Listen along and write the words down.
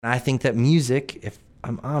I think that music, if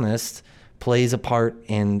I'm honest, plays a part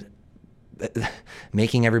in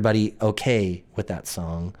making everybody okay with that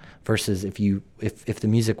song versus if the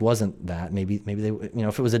music wasn't that, maybe they,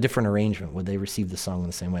 if it was a different arrangement, would they receive the song in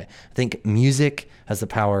the same way? I think music has the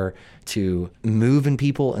power to move in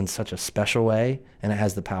people in such a special way, and it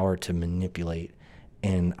has the power to manipulate.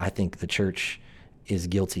 And I think the church is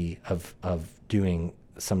guilty of doing,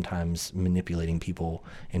 sometimes manipulating people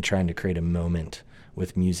and trying to create a moment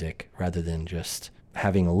with music rather than just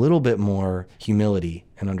having a little bit more humility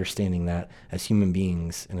and understanding that as human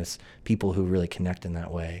beings and as people who really connect in that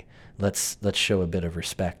way, let's show a bit of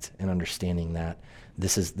respect and understanding that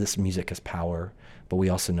this music has power, but we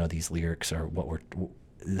also know these lyrics are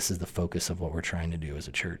this is the focus of what we're trying to do as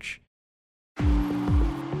a church.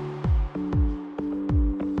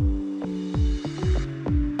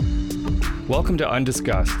 Welcome to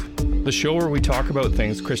Undiscussed, the show where we talk about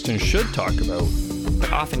things Christians should talk about,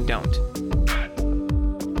 but often don't.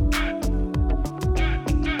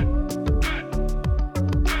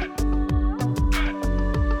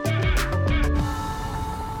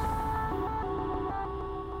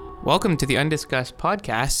 Welcome to the Undiscussed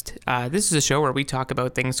podcast. This is a show where we talk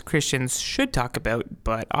about things Christians should talk about,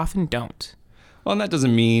 but often don't. Well, and that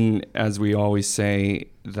doesn't mean, as we always say,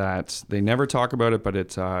 that they never talk about it, but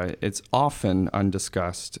it's often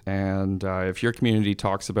undiscussed. And if your community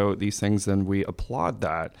talks about these things, then we applaud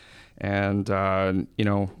that. And,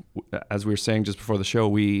 as we were saying just before the show,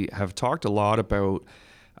 we have talked a lot about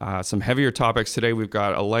some heavier topics today. We've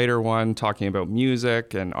got a lighter one talking about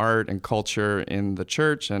music and art and culture in the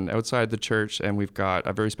church and outside the church. And we've got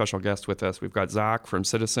a very special guest with us. We've got Zach from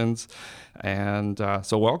Citizens. And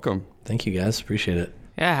so welcome. Thank you, guys. Appreciate it.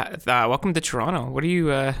 Yeah. Welcome to Toronto. What do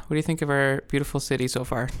you think of our beautiful city so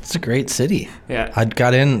far? It's a great city. Yeah. I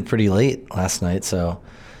got in pretty late last night, so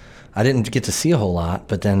I didn't get to see a whole lot,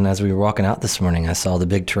 but then as we were walking out this morning, I saw the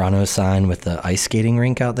big Toronto sign with the ice skating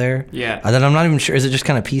rink out there. Yeah. And then I'm not even sure, is it just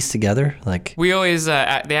kind of pieced together? Like, we always, they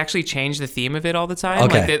actually change the theme of it all the time.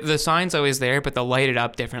 Okay. Like the sign's always there, but they'll light it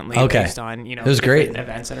up differently based on, it was great.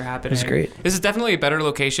 Events that are happening. It was great. This is definitely a better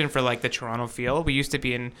location for like the Toronto feel. We used to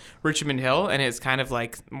be in Richmond Hill, and it's kind of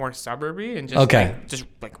like more suburby and just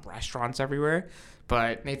like restaurants everywhere.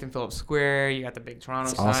 But Nathan Phillips Square, you got the big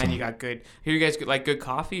Toronto sign. Awesome. You got good. Here, you guys get like good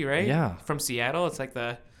coffee, right? Yeah. From Seattle, it's like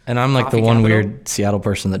the. And I'm like the one capital. weird Seattle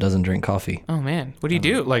person that doesn't drink coffee. Oh man, what do you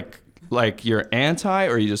do? Like you're anti,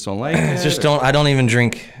 or you just don't like it? I don't even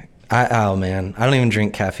drink. I don't even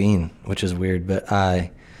drink caffeine, which is weird. But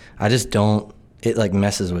I just don't. It like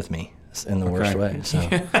messes with me in the worst way.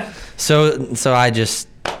 So I just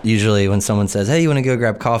usually when someone says, "Hey, you want to go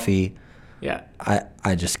grab coffee?" Yeah.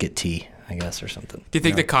 I just get tea, I guess, or something. Do you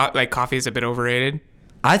think coffee is a bit overrated?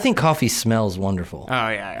 I think coffee smells wonderful. Oh,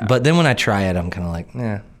 yeah. But then when I try it, I'm kind of like,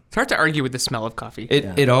 It's hard to argue with the smell of coffee.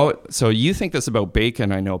 So you think this about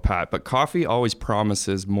bacon, I know, Pat, but coffee always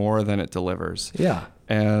promises more than it delivers. Yeah.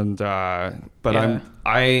 And I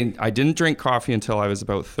didn't drink coffee until I was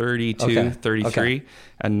about 32, 33, Okay.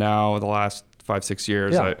 and now the last 5-6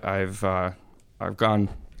 years, I've gone.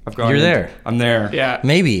 You're there. I'm there. Yeah.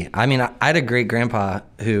 Maybe. I mean, I had a great grandpa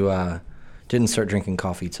who didn't start drinking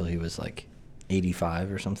coffee till he was like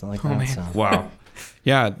 85 or something like that. Man. So. Wow.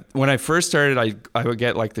 Yeah. When I first started, I would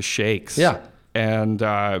get like the shakes. Yeah. And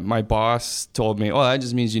my boss told me, "Oh, that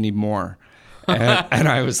just means you need more." And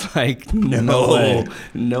I was like, no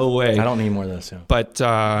way. I don't need more of those. Yeah. But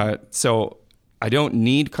so I don't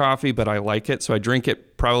need coffee, but I like it. So I drink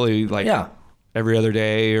it probably like every other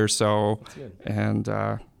day or so. That's good. And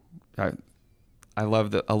I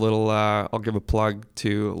love a little, I'll give a plug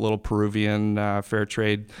to a little Peruvian fair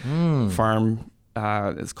trade farm.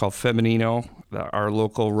 It's called Femenino. Our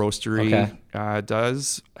local roastery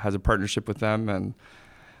has a partnership with them. And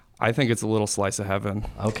I think it's a little slice of heaven.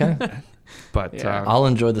 Okay. But I'll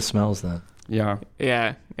enjoy the smells then. Yeah.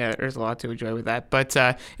 There's a lot to enjoy with that. But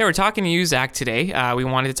we're talking to you, Zach, today. We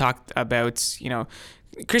wanted to talk about,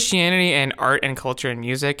 Christianity and art and culture and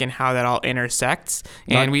music and how that all intersects.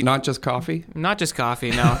 And not just coffee? Not just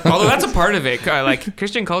coffee, no. Although that's a part of it. Like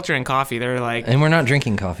Christian culture and coffee, they're like... And we're not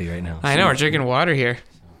drinking coffee right now. I know, we're drinking water here.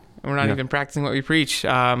 We're not even practicing what we preach.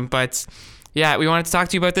 But yeah, we wanted to talk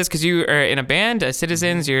to you about this because you are in a band,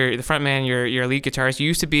 Citizens. You're the front man, you're a lead guitarist. You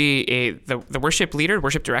used to be the worship leader,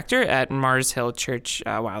 worship director at Mars Hill Church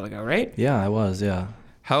a while ago, right? Yeah, I was, yeah.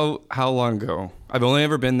 How long ago? I've only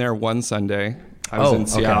ever been there one Sunday. I was in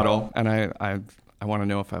Seattle, and I want to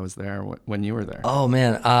know if I was there when you were there. Oh,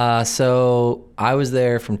 man. So I was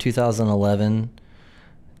there from 2011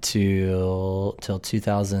 till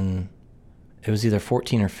 2000. It was either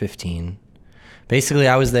 14 or 15. Basically,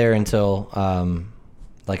 I was there until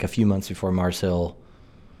like a few months before Mars Hill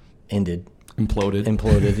Imploded.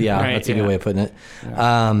 Yeah, Right, that's a good yeah. way of putting it.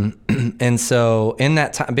 And so in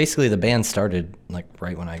that time, basically the band started like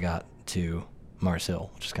right when I got to Mars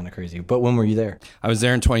Hill, which is kind of crazy. But when were you there? I was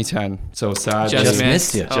there in 2010. So sad. Just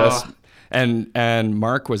missed you. Just Oh. and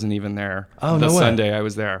Mark wasn't even there. Oh, the no way. Sunday I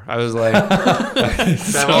was there. I was like, All the way to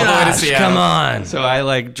Gosh, Seattle. come on. so I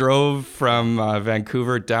like drove from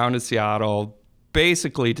Vancouver down to Seattle,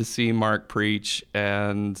 basically to see Mark preach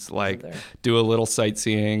and like do a little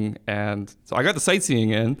sightseeing. And so I got the sightseeing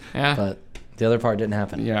in. Yeah. But the other part didn't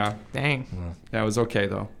happen. Yeah, Dang. that was okay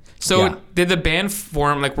though. So Yeah. did the band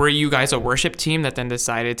form, like, were you guys a worship team that then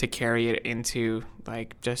decided to carry it into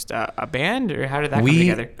like just a band, or how did that come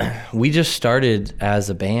together? We just started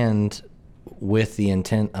as a band with the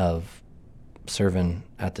intent of serving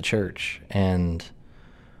at the church, and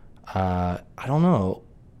I don't know,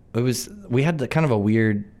 we had kind of a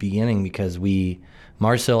weird beginning because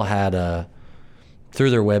Mars Hill had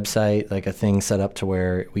through their website like a thing set up to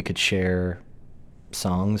where we could share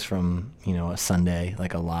songs from a Sunday,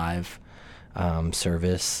 like a live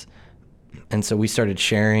service. And so we started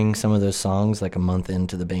sharing some of those songs like a month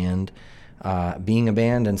into the band being a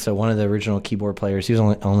band. And so one of the original keyboard players, he was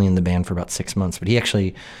only in the band for about 6 months, but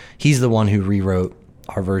he's the one who rewrote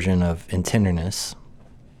our version of In Tenderness.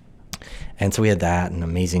 And so we had that and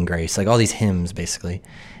Amazing Grace, like all these hymns basically.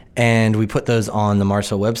 And we put those on the Mars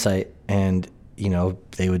Hill website, and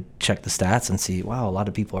they would check the stats and see, wow, a lot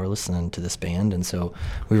of people are listening to this band. And so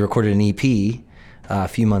we recorded an EP a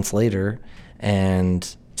few months later,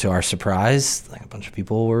 and to our surprise, like a bunch of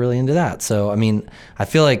people were really into that. So, I mean, I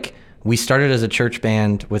feel like we started as a church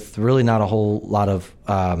band with really not a whole lot of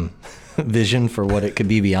vision for what it could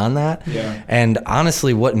be beyond that. Yeah. And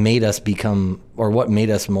honestly, what made us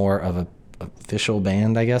more of a official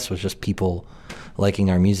band, I guess, was just people liking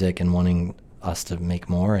our music and wanting us to make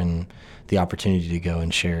more, and the opportunity to go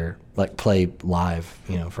and share, like play live,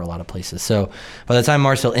 for a lot of places. So by the time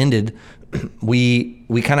Mars Hill ended, we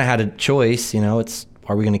kind of had a choice, it's,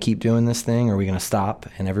 are we going to keep doing this thing, or are we going to stop?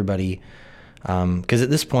 And everybody, because at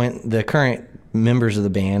this point, the current members of the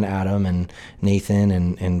band, Adam and Nathan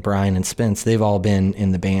and Brian and Spence, they've all been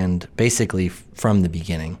in the band basically from the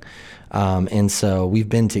beginning. And so we've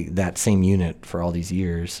been to that same unit for all these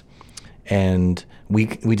years. And we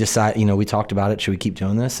decided, we talked about it, should we keep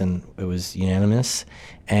doing this? And it was unanimous.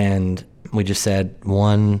 And we just said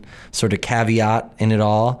one sort of caveat in it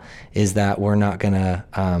all is that we're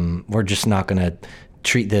just not gonna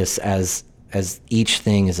treat this as each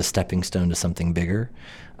thing is a stepping stone to something bigger.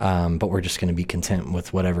 But we're just gonna be content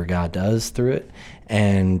with whatever God does through it,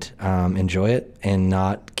 and enjoy it and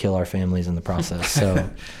not kill our families in the process. So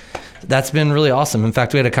that's been really awesome. In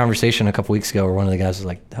fact, we had a conversation a couple weeks ago where one of the guys was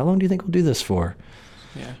like, how long do you think we'll do this for?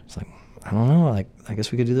 Yeah. It's like, I don't know. Like, I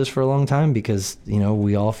guess we could do this for a long time because,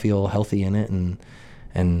 we all feel healthy in it.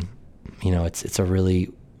 And it's a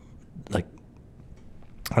really, like,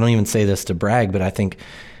 I don't even say this to brag, but I think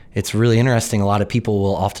it's really interesting. A lot of people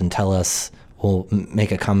will often will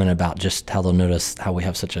make a comment about just how they'll notice how we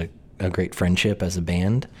have such a great friendship as a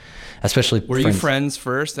band. Especially Were you friends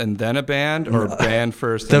first and then a band, or band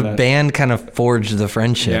first? The and then... band kind of forged the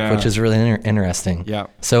friendship, Yeah. which is really interesting. Yeah.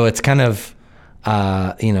 So it's kind of,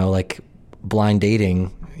 like blind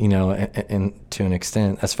dating, and to an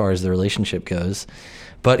extent as far as the relationship goes.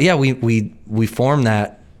 But yeah, we formed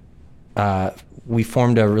that. We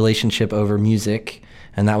formed a relationship over music,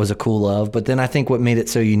 and that was a cool love. But then I think what made it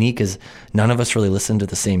so unique is none of us really listened to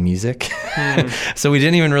the same music. So we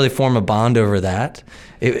didn't even really form a bond over that.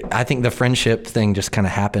 I think the friendship thing just kind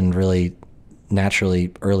of happened really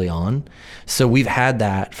naturally early on. So we've had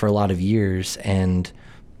that for a lot of years, and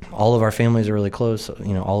all of our families are really close.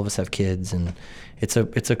 All of us have kids, and it's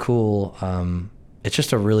a cool, it's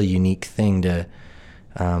just a really unique thing to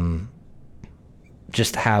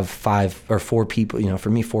just have 5 or 4 people, for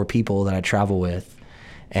me, 4 people that I travel with.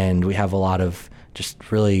 And we have a lot of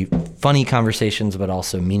just really funny conversations, but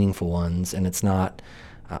also meaningful ones. And it's not,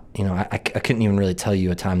 I couldn't even really tell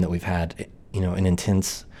you a time that we've had, an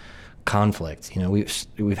intense conflict.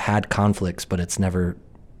 We've had conflicts, but it's never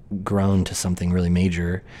grown to something really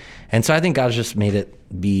major. And so I think God's just made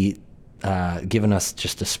it be, given us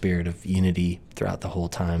just a spirit of unity throughout the whole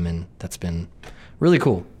time. And that's been really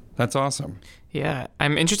cool. That's awesome. Yeah.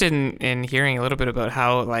 I'm interested in hearing a little bit about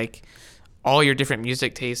how, like, all your different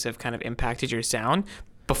music tastes have kind of impacted your sound.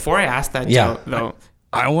 Before I ask that, Yeah. Joe, though,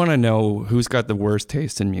 I want to know who's got the worst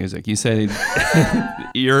taste in music. You said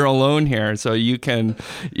you're alone here, so you can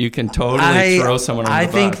totally throw someone on the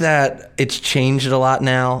bus. I think that it's changed a lot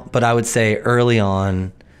now, but I would say early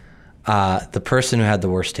on, The person who had the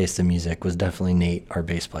worst taste in music was definitely Nate, our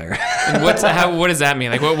bass player. And what does that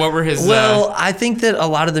mean? Like, what were his? Well, I think that a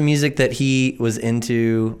lot of the music that he was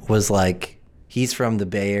into was like, he's from the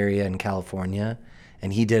Bay Area in California,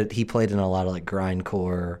 and he played in a lot of like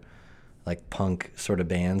grindcore, like punk sort of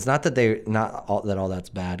bands. Not that all that's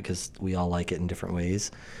bad, because we all like it in different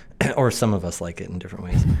ways, or some of us like it in different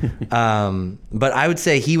ways. But I would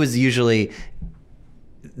say he was usually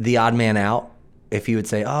the odd man out. If he would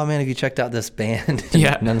say, "Oh man, have you checked out this band?"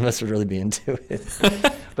 Yeah. None of us would really be into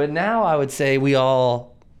it. But now I would say we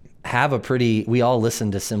all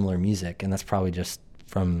listen to similar music, and that's probably just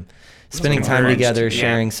from spending time together,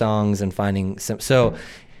 sharing songs, and finding so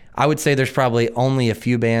I would say there's probably only a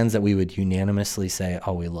few bands that we would unanimously say,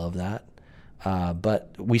 "Oh, we love that."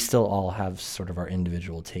 But we still all have sort of our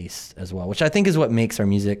individual tastes as well, which I think is what makes our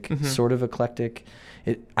music sort of eclectic.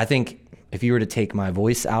 I think if you were to take my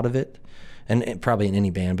voice out of it, and probably in any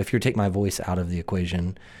band, but if you take my voice out of the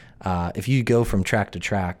equation, if you go from track to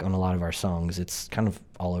track on a lot of our songs, it's kind of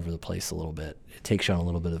all over the place a little bit. It takes you on a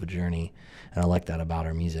little bit of a journey, and I like that about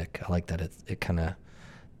our music. I like that it kind of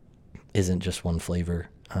isn't just one flavor.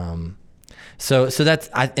 So that's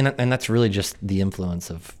and that's really just the influence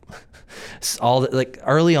of all the, like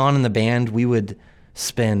early on in the band, we would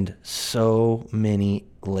spend so many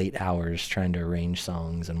late hours trying to arrange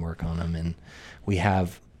songs and work on them, and we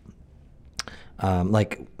have.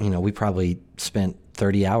 We probably spent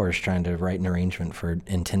 30 hours trying to write an arrangement for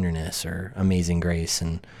In Tenderness or Amazing Grace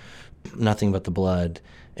and Nothing But the Blood.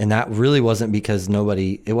 And that really wasn't because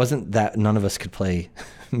it wasn't that none of us could play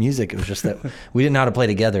music. It was just that we didn't know how to play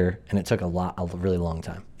together, and it took a really long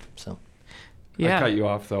time. So. Yeah. I cut you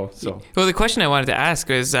off though. So. Well, the question I wanted to ask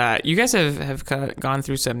was, you guys have gone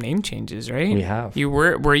through some name changes, right? We have. You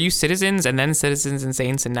were you Citizens and then Citizens and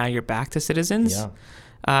Saints, and now you're back to Citizens?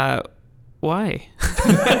 Yeah. Why?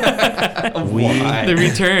 Why? The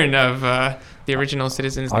return of the original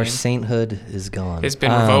Citizens. Our name. sainthood is gone. It's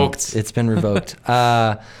been revoked. It's been revoked.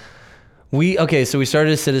 So we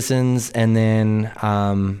started as Citizens, and then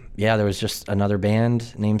there was just another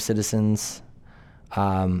band named Citizens.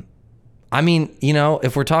 If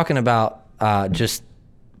we're talking about just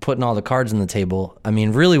putting all the cards on the table,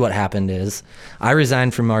 really what happened is I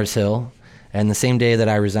resigned from Mars Hill, and the same day that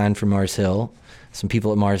I resigned from Mars Hill, some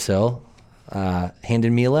people at Mars Hill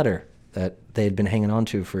handed me a letter that they had been hanging on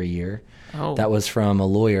to for a year. Oh. That was from a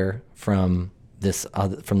lawyer from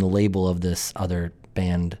from the label of this other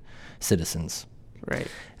band, Citizens. Right.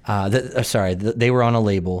 They were on a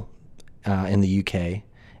label in the UK,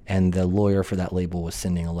 and the lawyer for that label was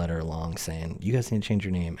sending a letter along saying, "You guys need to change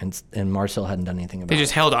your name." And Mars Hill hadn't done anything about it. They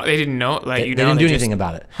just held on. They didn't know. They didn't do anything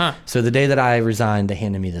about it. Huh. So the day that I resigned, they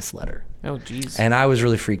handed me this letter. Oh, geez. And I was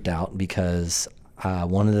really freaked out because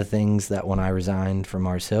one of the things that when I resigned from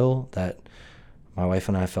Mars Hill that my wife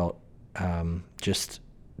and I felt just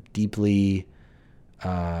deeply,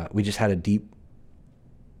 we just had a deep,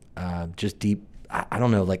 I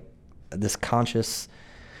don't know, like this conscious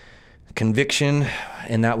conviction,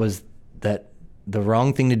 and that was that the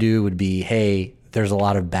wrong thing to do would be, hey, there's a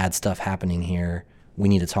lot of bad stuff happening here. We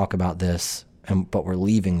need to talk about this, but we're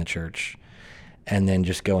leaving the church. And then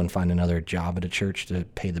just go and find another job at a church to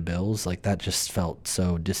pay the bills. Like that just felt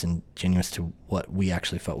so disingenuous to what we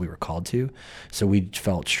actually felt we were called to. So we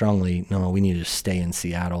felt strongly, no, we need to stay in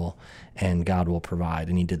Seattle and God will provide.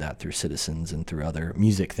 And he did that through Citizens and through other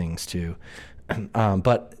music things too.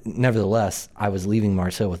 But nevertheless, I was leaving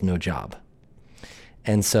Mars Hill with no job.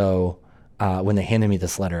 And so when they handed me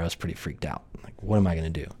this letter, I was pretty freaked out. Like, what am I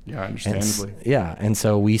going to do? Yeah, understandably. And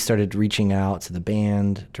so we started reaching out to the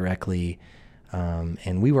band directly.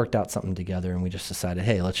 And we worked out something together, and we just decided,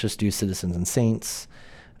 hey, let's just do Citizens and Saints.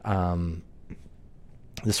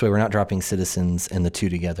 This way we're not dropping Citizens and the two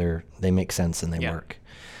together. They make sense and they work.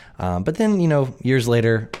 But then, years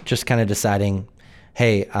later, just kind of deciding,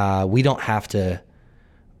 hey, we don't have to,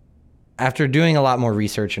 after doing a lot more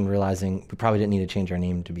research and realizing we probably didn't need to change our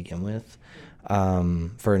name to begin with,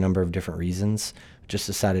 for a number of different reasons, just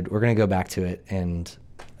decided we're going to go back to it. And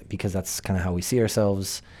because that's kind of how we see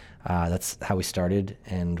ourselves, that's how we started,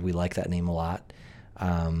 and we like that name a lot.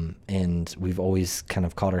 And we've always kind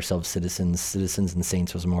of called ourselves Citizens. Citizens and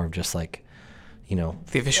Saints was more of just like, the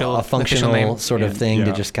official, a functional name. sort of thing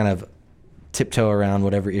to just kind of tiptoe around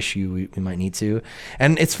whatever issue we might need to.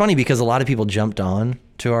 And it's funny because a lot of people jumped on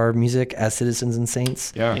to our music as Citizens and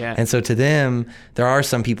Saints. Yeah. And so to them, there are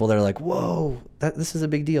some people that are like, whoa, this is a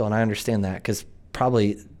big deal. And I understand that because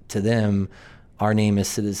probably to them, our name as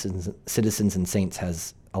Citizens and Saints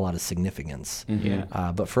has a lot of significance.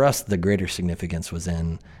 Yeah. But for us, the greater significance was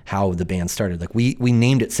in how the band started. Like we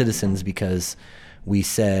named it Citizens because we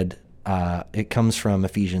said it comes from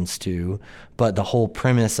Ephesians 2, but the whole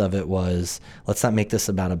premise of it was, let's not make this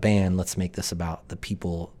about a band, let's make this about the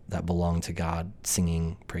people that belong to God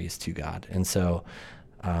singing praise to God. And so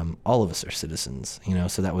all of us are citizens,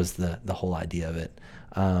 so that was the whole idea of it.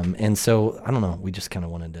 And so, I don't know, we just kind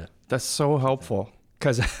of wanted to. That's so helpful.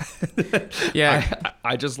 Because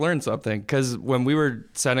I just learned something. Because when we were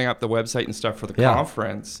setting up the website and stuff for the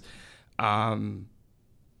conference,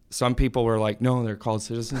 some people were like, no, they're called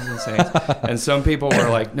Citizens and Saints. And some people were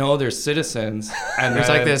like, no, they're citizens. And there's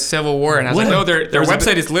like this civil war. And I was like, no, their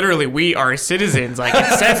website is literally, we are citizens. Like,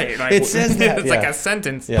 it says it. Like, it says that. It's like a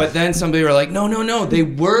sentence. Yeah. But then somebody were like, no, they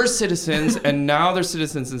were citizens and now they're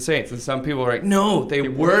citizens and saints. And some people were like, no, they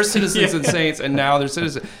were citizens and saints and now they're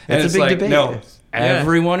citizens. And it's a big like, debate. No.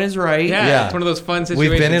 Everyone is right. Yeah, it's one of those fun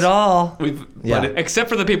situations. We've been it all. Except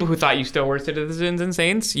for the people who thought you still were citizens and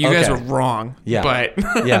saints. You guys were wrong. Yeah.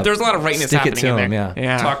 But there's a lot of rightness happening in there.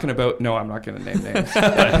 Yeah. Talking about, no, I'm not going to name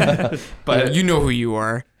names. but you know who you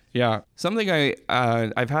are. Yeah. Something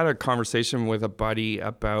I've had a conversation with a buddy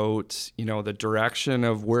about, the direction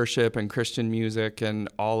of worship and Christian music and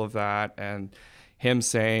all of that. And him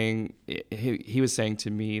saying, he was saying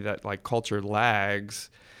to me that like culture lags.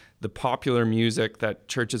 The popular music that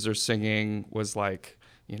churches are singing was like,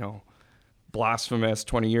 blasphemous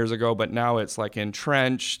 20 years ago, but now it's like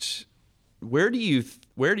entrenched. Where do you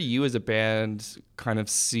as a band kind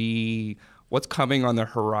of see what's coming on the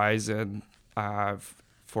horizon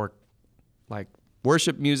for like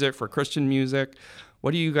worship music, for Christian music?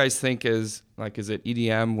 What do you guys think is it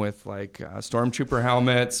EDM with like stormtrooper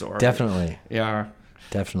helmets or? Definitely. Yeah.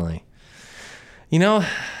 Definitely.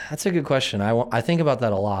 That's a good question. I think about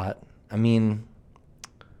that a lot. I mean,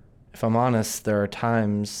 if I'm honest, there are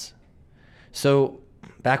times. So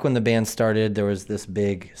back when the band started, there was this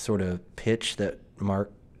big sort of pitch that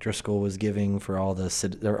Mark Driscoll was giving for all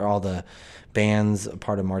the bands a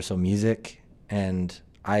part of Marceau Music, and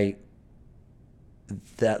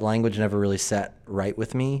that language never really sat right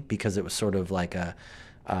with me because it was sort of like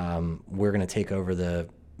we're going to take over the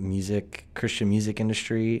Christian music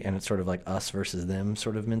industry, and it's sort of like us versus them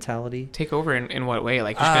sort of mentality. Take over in what way?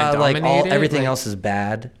 Like you're going to dominate it? Everything else is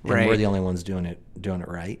bad, and we're the only ones doing it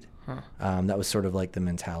right. Huh. That was sort of like the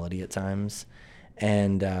mentality at times,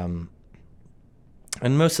 and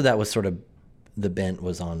most of that was sort of the bent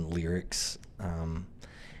was on lyrics, and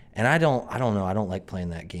I don't know. I don't like playing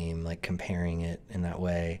that game, like comparing it in that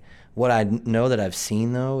way. What I know that I've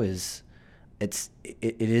seen though is it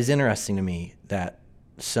is interesting to me that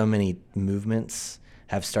so many movements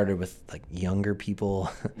have started with like younger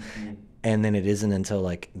people mm-hmm. and then it isn't until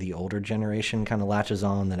like the older generation kind of latches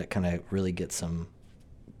on that it kind of really gets some,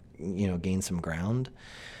 gain some ground.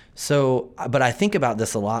 So, but I think about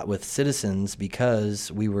this a lot with Citizens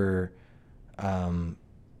because we were, when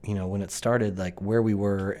it started, like where we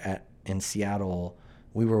were in Seattle,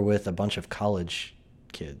 we were with a bunch of college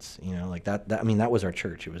kids, like that was our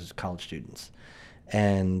church. It was college students.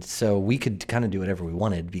 And so we could kind of do whatever we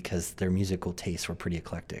wanted because their musical tastes were pretty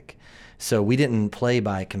eclectic. So we didn't play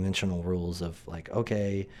by conventional rules of like,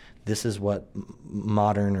 okay, this is what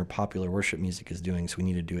modern or popular worship music is doing, so we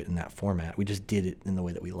need to do it in that format. We just did it in the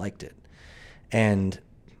way that we liked it. And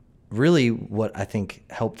really what I think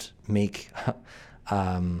helped make,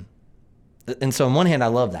 and so on one hand, I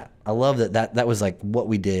love that. I love that was like what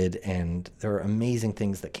we did, and there are amazing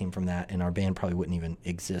things that came from that, and our band probably wouldn't even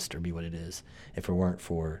exist or be what it is if it weren't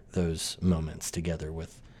for those moments together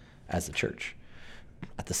as a church.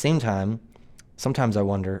 At the same time, sometimes I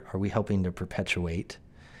wonder, are we helping to perpetuate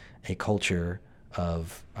a culture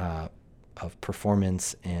of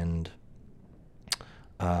performance and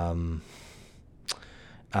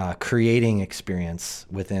creating experience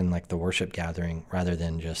within like the worship gathering rather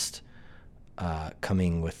than just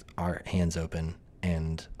coming with our hands open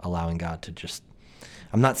and allowing God to just,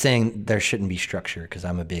 I'm not saying there shouldn't be structure because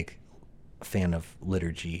I'm a big fan of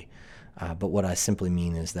liturgy, but what I simply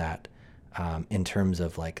mean is that in terms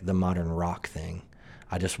of like the modern rock thing,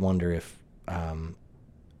 I just wonder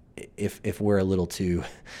if we're a little too,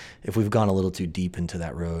 if we've gone a little too deep into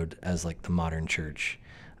that road as like the modern church.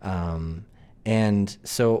 And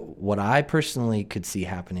so what I personally could see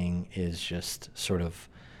happening is just sort of,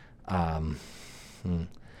 I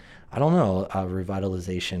don't know, a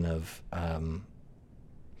revitalization of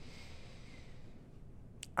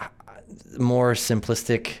more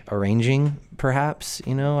simplistic arranging, perhaps,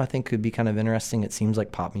 I think could be kind of interesting. It seems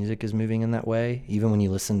like pop music is moving in that way. Even when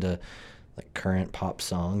you listen to like current pop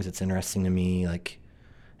songs, it's interesting to me like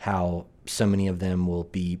how so many of them will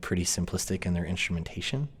be pretty simplistic in their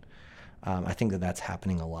instrumentation. I think that that's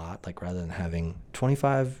happening a lot. Like rather than having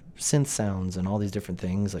 25 synth sounds and all these different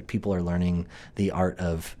things, like people are learning the art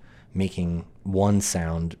of making one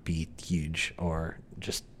sound be huge or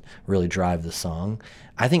just really drive the song.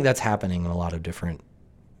 I think that's happening in a lot of different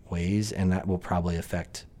ways, and that will probably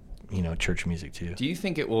affect, church music too. Do you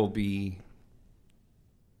think it will be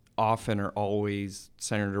often or always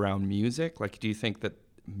centered around music? Like, do you think that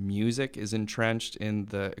music is entrenched in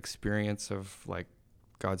the experience of like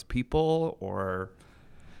God's people, or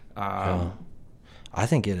I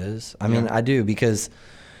think it is. I mean, I do, because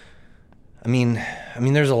I mean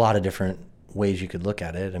there's a lot of different ways you could look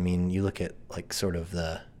at it. I mean, you look at like sort of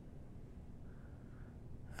the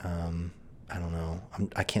I don't know,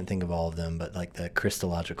 I can't think of all of them, but like the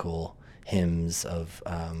Christological hymns of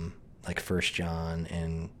like 1 John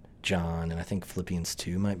and John, and I think Philippians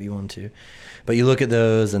 2 might be one too. But you look at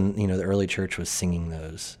those, and the early church was singing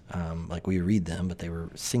those. Like we read them, but they were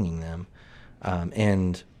singing them.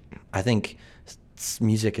 And I think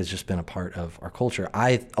music has just been a part of our culture.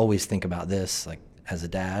 I always think about this like as a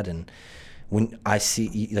dad, and when I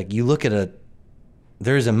see, like, you look at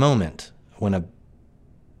there's a moment when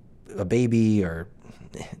a baby or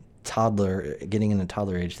toddler getting into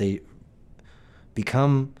toddler age, they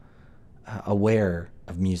become aware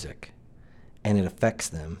of music, and it affects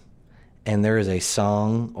them, and there is a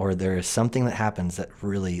song or there is something that happens that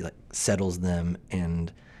really like settles them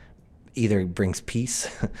and either brings peace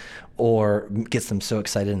or gets them so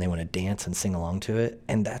excited and they want to dance and sing along to it.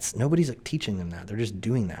 And nobody's like teaching them that, they're just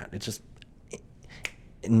doing that. It's just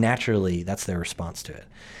naturally that's their response to it.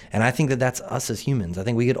 And I think that that's us as humans. I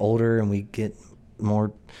think we get older and we get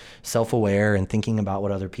more self-aware and thinking about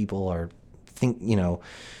what other people are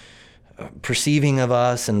perceiving of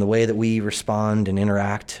us and the way that we respond and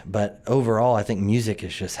interact. But overall, I think music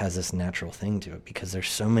has this natural thing to it, because there's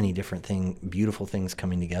so many different beautiful things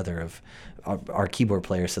coming together. Of our keyboard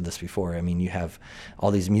player said this before. I mean, you have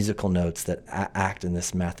all these musical notes that act in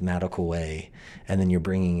this mathematical way, and then you're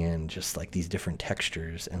bringing in just like these different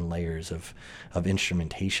textures and layers of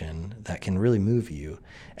instrumentation that can really move you.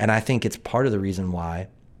 And I think it's part of the reason why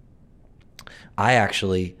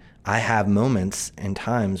I have moments and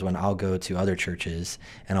times when I'll go to other churches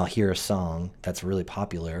and I'll hear a song that's really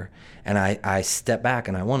popular, and I step back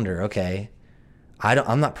and I wonder, okay,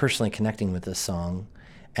 I'm not personally connecting with this song,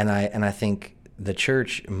 and I think the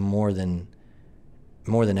church more than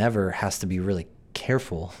ever has to be really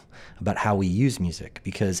careful about how we use music,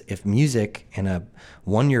 because if music and a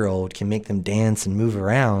 1-year-old can make them dance and move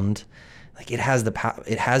around, like it has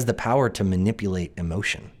the power to manipulate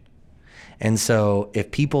emotion. And so if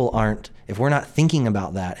we're not thinking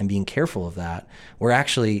about that and being careful of that,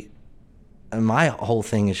 my whole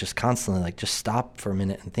thing is just constantly like, just stop for a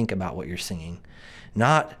minute and think about what you're singing.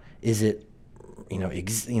 Not, have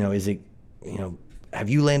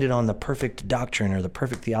you landed on the perfect doctrine or the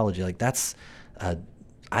perfect theology? Like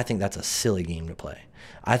I think that's a silly game to play.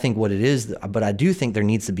 I think what it is, but I do think there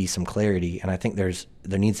needs to be some clarity, and I think there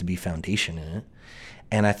needs to be foundation in it.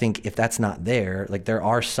 And I think if that's not there, like there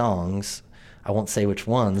are songs, I won't say which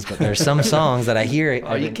ones, but there's some songs that I hear.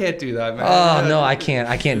 Oh, you can't do that, man. Oh no, I can't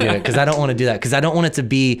do it, because I don't want to do that, because I don't want it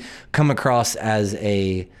to come across as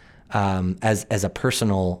a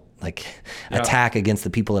personal attack against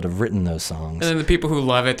the people that have written those songs. And then the people who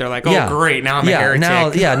love it, they're like, oh great, now I'm a heretic.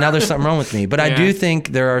 Now there's something wrong with me. But I do think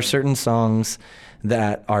there are certain songs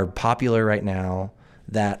that are popular right now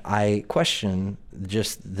that I question.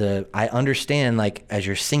 I understand, like, as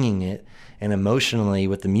you're singing it and emotionally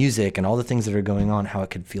with the music and all the things that are going on, how it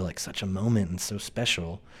could feel like such a moment and so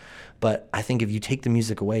special. But I think if you take the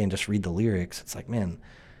music away and just read the lyrics, it's like, man,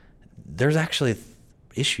 there's actually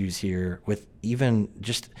issues here with even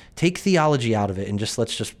just take theology out of it, and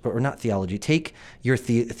take your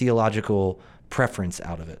theological preference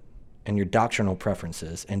out of it and your doctrinal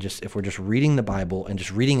preferences, and just, if we're just reading the Bible and just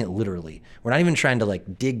reading it literally, we're not even trying to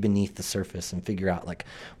like dig beneath the surface and figure out like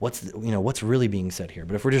what's really being said here.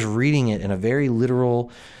 But if we're just reading it in a very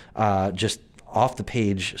literal, just off the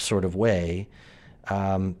page sort of way,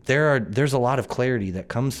 there's a lot of clarity that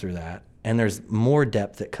comes through that, and there's more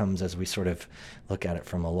depth that comes as we sort of look at it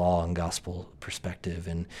from a law and gospel perspective,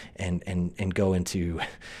 and go into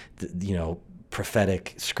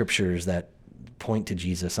prophetic scriptures that point to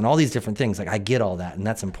Jesus and all these different things. Like, I get all that, and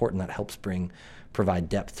that's important. That helps provide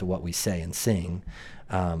depth to what we say and sing.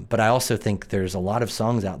 But I also think there's a lot of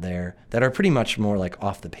songs out there that are pretty much more like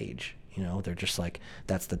off the page. You know, they're just like,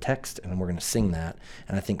 that's the text and we're going to sing that.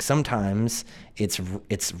 And I think sometimes it's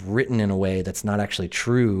written in a way that's not actually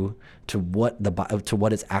true to what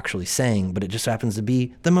it's actually saying, but it just happens to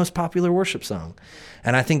be the most popular worship song.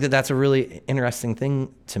 And I think that that's a really interesting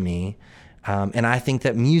thing to me. And I think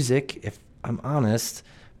that music, if I'm honest,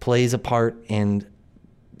 plays a part in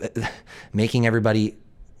making everybody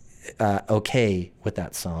okay with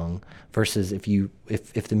that song, versus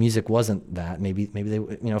if the music wasn't that, maybe they,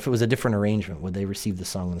 you know, if it was a different arrangement, would they receive the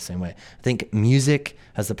song in the same way? I think music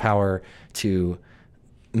has the power to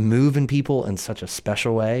move in people in such a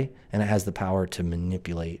special way, and it has the power to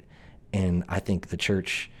manipulate. And I think the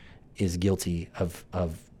church is guilty of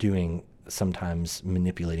doing, sometimes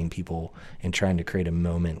manipulating people and trying to create a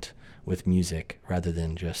moment with music rather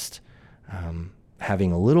than just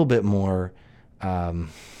having a little bit more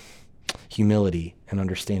humility and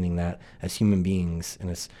understanding that as human beings and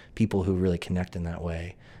as people who really connect in that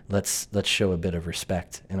way, let's show a bit of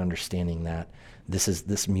respect and understanding that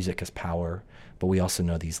this music has power, but we also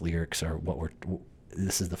know these lyrics are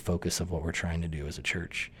this is the focus of what we're trying to do as a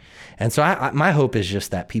church. And so my hope is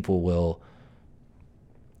just that people will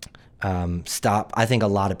stop. I think a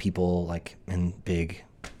lot of people, like in big,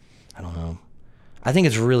 I don't know, I think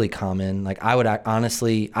it's really common. Like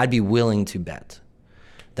I'd be willing to bet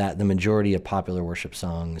that the majority of popular worship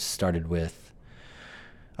songs started with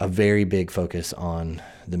a very big focus on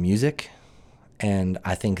the music. And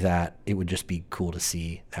I think that it would just be cool to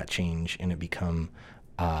see that change and it become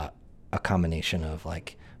a combination of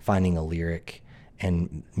like finding a lyric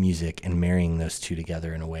and music and marrying those two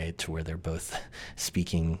together in a way to where they're both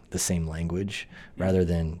speaking the same language, rather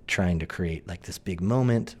than trying to create like this big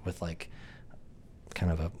moment with like kind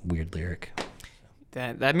of a weird lyric.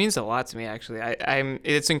 That means a lot to me, actually.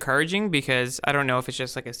 It's encouraging because I don't know if it's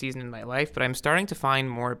just like a season in my life, but I'm starting to find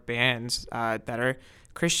more bands that are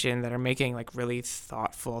Christian that are making like really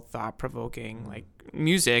thoughtful, thought-provoking like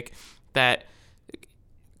music that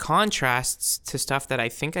contrasts to stuff that I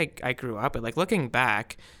think I grew up with. Like looking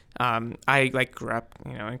back, I like grew up,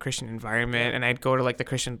 you know, in a Christian environment, and I'd go to like the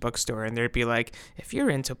Christian bookstore and there'd be like, if you're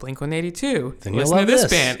into Blink-182, then listen to this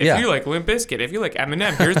band. If you like Limp Bizkit, if you like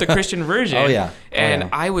Eminem, here's the Christian version. And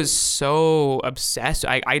I was so obsessed.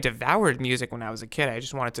 I devoured music when I was a kid. I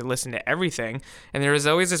just wanted to listen to everything. And there was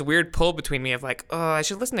always this weird pull between me of like, oh, I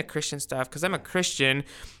should listen to Christian stuff because I'm a Christian,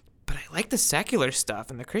 but I like the secular stuff,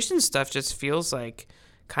 and the Christian stuff just feels like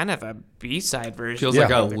kind of a B-side version. Feels like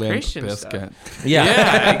a the Limp Christian Bizkit. Stuff.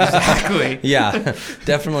 Yeah, exactly. Yeah,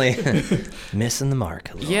 definitely missing the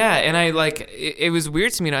mark a little. Yeah, and I like it was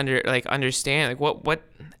weird to me to understand like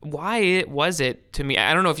why was it to me.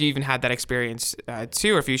 I don't know if you even had that experience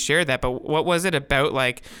too, or if you shared that, but what was it about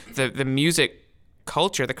like the music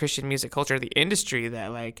culture, the Christian music culture, the industry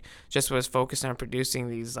that like just was focused on producing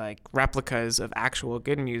these like replicas of actual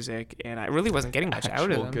good music, and I really wasn't getting much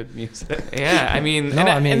out of them. Good music. Yeah, I mean,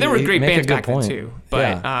 and there were great bands back then too.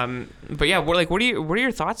 But yeah. What are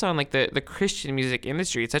your thoughts on like the Christian music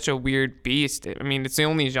industry? It's such a weird beast. I mean, it's the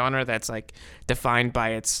only genre that's like defined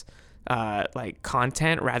by its like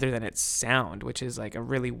content rather than its sound, which is like a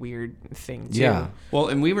really weird thing too. Yeah. Well,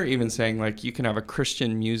 and we were even saying like you can have a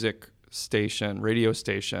Christian music radio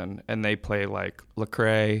station, and they play like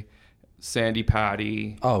Lecrae, Sandy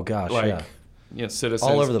Patty. Oh gosh, like, yeah. You know,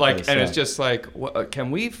 Citizens, all over the like, place, and yeah. it's just like,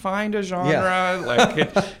 can we find a genre? Yeah.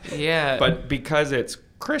 Like, yeah. But because it's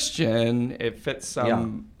Christian, it fits some. Yeah.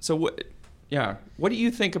 So what? Yeah. What do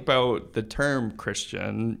you think about the term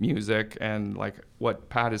Christian music and like what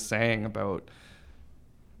Pat is saying about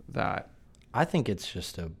that? I think it's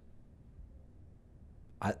just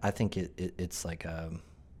I think it's like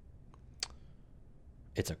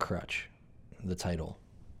it's a crutch, the title,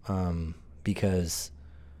 because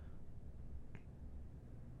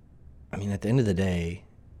I mean, at the end of the day,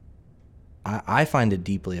 I find it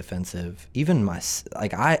deeply offensive. Even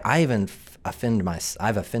I've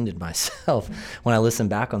offended myself when I listen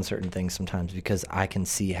back on certain things sometimes, because I can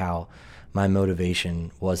see how my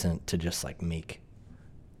motivation wasn't to just like make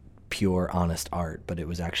pure, honest art, but it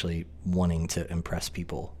was actually wanting to impress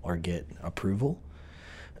people or get approval.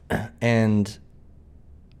 And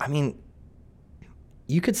I mean,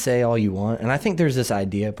 you could say all you want, and I think there's this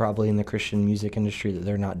idea probably in the Christian music industry that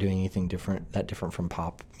they're not doing anything different from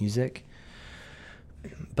pop music.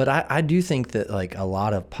 But I do think that like a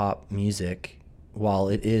lot of pop music, while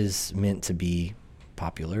it is meant to be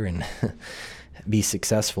popular and be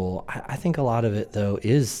successful, I think a lot of it though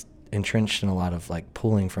is entrenched in a lot of like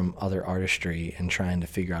pulling from other artistry and trying to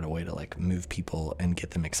figure out a way to like move people and get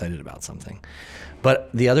them excited about something. But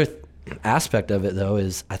the other aspect of it though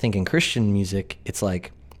is I think in Christian music, it's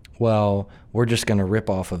like well, we're just going to rip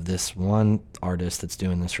off of this one artist that's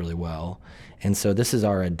doing this really well. And so this is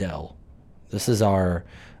our Adele. This is our,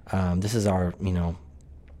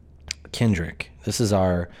 Kendrick. This is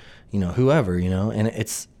our, whoever, and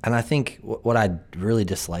I think what I really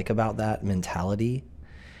dislike about that mentality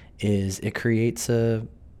is it creates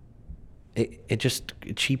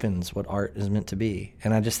it cheapens what art is meant to be.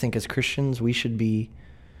 And I just think as Christians, we should be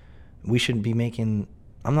making,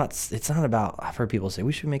 it's not about, I've heard people say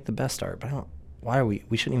we should make the best art, but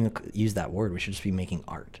we shouldn't even use that word. We should just be making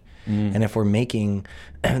art. And if we're making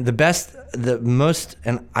the most,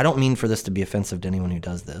 and I don't mean for this to be offensive to anyone who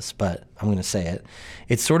does this, but I'm going to say it.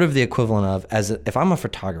 It's sort of the equivalent of if I'm a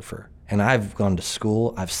photographer and I've gone to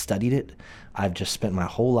school, I've studied it, I've just spent my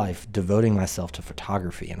whole life devoting myself to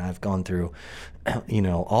photography, and I've gone through,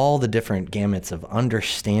 all the different gamuts of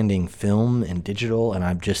understanding film and digital, and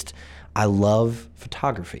I love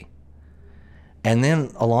photography. And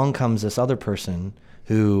then along comes this other person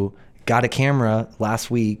who got a camera last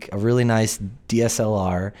week, a really nice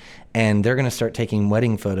DSLR, and they're going to start taking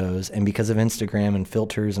wedding photos. And because of Instagram and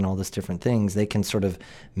filters and all this different things, they can sort of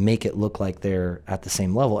make it look like they're at the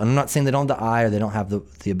same level. And I'm not saying they don't have the eye or they don't have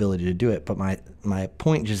the ability to do it, but my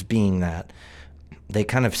point just being that they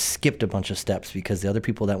kind of skipped a bunch of steps because the other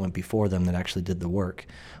people that went before them that actually did the work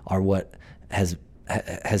are what has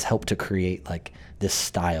helped to create like this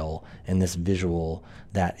style and this visual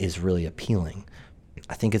that is really appealing.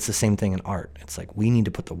 I think it's the same thing in art. It's like we need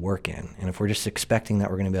to put the work in. And if we're just expecting that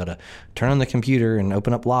we're going to be able to turn on the computer and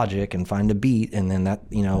open up Logic and find a beat and then that,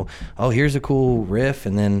 here's a cool riff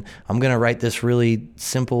and then I'm going to write this really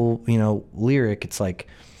simple, lyric. It's like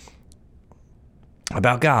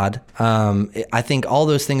about God. I think all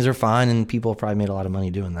those things are fine and people have probably made a lot of money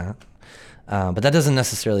doing that. But that doesn't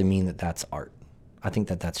necessarily mean that that's art. I think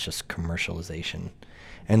that that's just commercialization.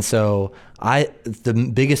 And so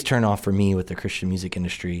the biggest turnoff for me with the Christian music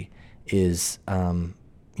industry is, most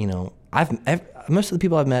of the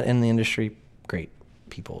people I've met in the industry, great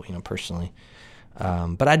people, personally.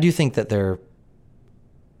 But I do think that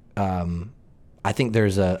I think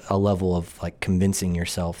there's a level of like convincing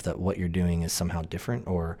yourself that what you're doing is somehow different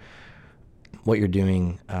or what you're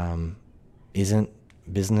doing isn't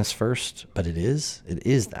business first, but it is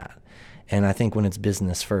that. And I think when it's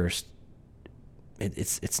business first,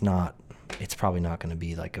 it's probably not going to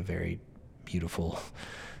be like a very beautiful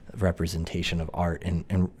representation of art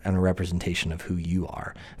and a representation of who you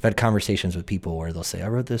are. I've had conversations with people where they'll say, I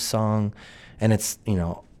wrote this song, and it's,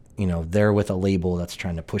 they're with a label that's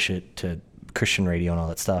trying to push it to Christian radio and all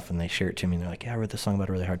that stuff, and they share it to me, and they're like, yeah, I wrote this song about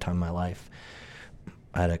a really hard time in my life.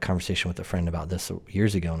 I had a conversation with a friend about this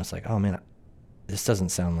years ago, and it's like, oh man, this doesn't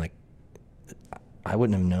sound like, I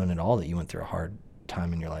wouldn't have known at all that you went through a hard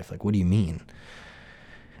time in your life. Like, what do you mean?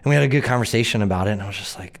 And we had a good conversation about it, and I was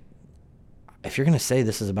just like, if you're going to say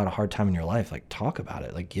this is about a hard time in your life, like, talk about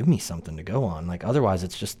it. Like, give me something to go on. Like, otherwise,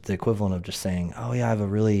 it's just the equivalent of just saying, oh, yeah, I have a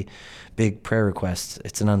really big prayer request.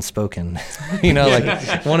 It's an unspoken,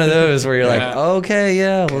 like one of those where you're like, okay,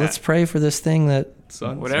 yeah, well, let's pray for this thing that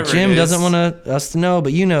whatever Jim doesn't want us to know,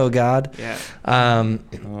 but God. Yeah.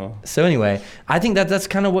 So anyway, I think that's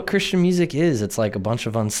kind of what Christian music is. It's like a bunch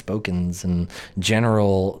of unspokens and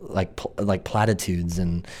general like platitudes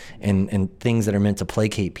and things that are meant to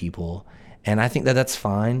placate people. And I think that's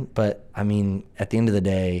fine. But I mean, at the end of the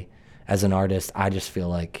day, as an artist, I just feel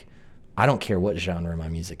like I don't care what genre my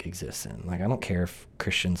music exists in. Like, I don't care if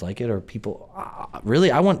Christians like it or people. Really,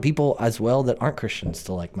 I want people as well that aren't Christians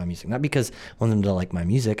to like my music. Not because I want them to like my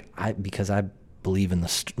music, because I believe in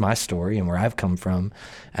my story and where I've come from.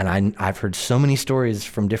 And I've heard so many stories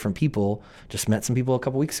from different people. Just met some people a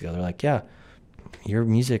couple weeks ago. They're like, yeah, your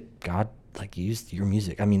music, God like used your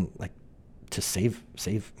music. I mean, like, to save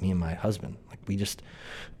me and my husband. Like,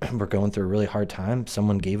 we're going through a really hard time.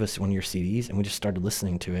 Someone gave us one of your CDs and we just started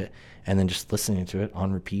listening to it and then just listening to it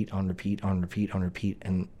on repeat.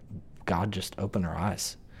 And God just opened our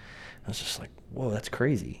eyes. I was just like, whoa, that's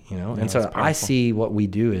crazy, Yeah, and so I see what we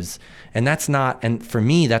do and for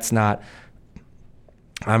me, that's not,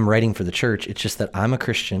 I'm writing for the church. It's just that I'm a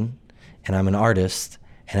Christian and I'm an artist.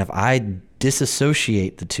 And if I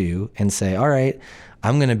disassociate the two and say, all right,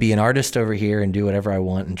 I'm going to be an artist over here and do whatever I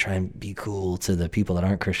want and try and be cool to the people that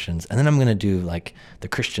aren't Christians. And then I'm going to do like the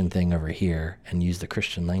Christian thing over here and use the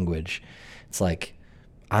Christian language. It's like,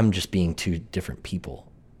 I'm just being two different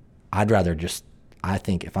people. I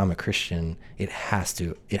think if I'm a Christian, it has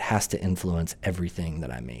to influence everything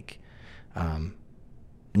that I make.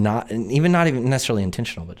 Not even necessarily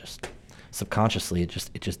intentional, but just subconsciously, it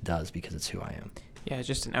just does because it's who I am. Yeah,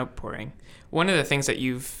 just an outpouring. One of the things that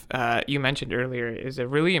you mentioned earlier is a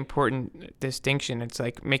really important distinction. It's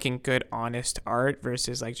like making good, honest art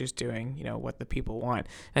versus like just doing, what the people want.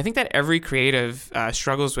 And I think that every creative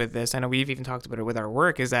struggles with this. I know we've even talked about it with our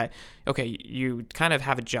work. Is that okay? You kind of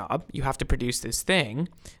have a job. You have to produce this thing.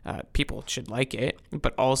 People should like it,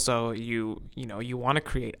 but also you want to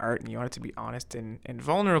create art and you want it to be honest and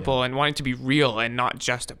vulnerable and want it to be real and not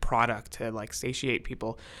just a product to like satiate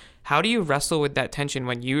people. How do you wrestle with that tension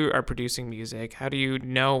when you are producing music? How do you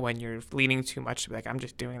know when you're leaning too much to be like, I'm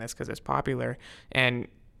just doing this because it's popular, and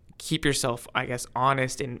keep yourself, I guess,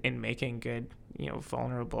 honest in making good,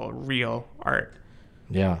 vulnerable, real art?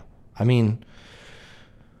 Yeah. I mean,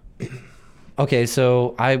 okay,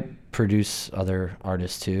 so I produce other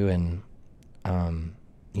artists too. And,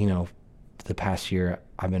 the past year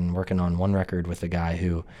I've been working on one record with a guy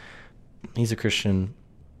who, he's a Christian,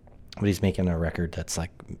 but he's making a record that's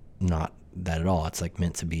like not that at all. It's like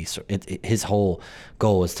meant to be. So his whole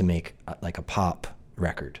goal was to make like a pop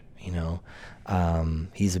record.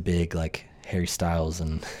 He's a big like Harry Styles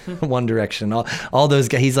and One Direction, all those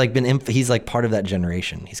guys. He's like part of that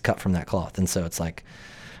generation. He's cut from that cloth, and so it's like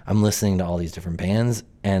I'm listening to all these different bands,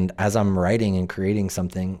 and as I'm writing and creating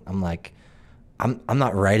something, I'm like, I'm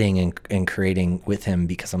not writing and creating with him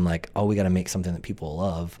because I'm like, oh, we got to make something that people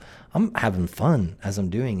love. I'm having fun as I'm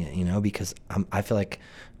doing it, because I feel like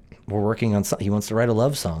we're working on something. He wants to write a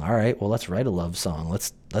love song. All right, well, let's write a love song.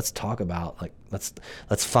 Let's talk about like,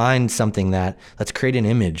 let's find something let's create an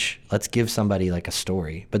image. Let's give somebody like a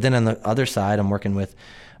story. But then on the other side, I'm working with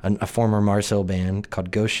a former Mars Hill band called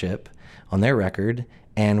Ghost Ship on their record.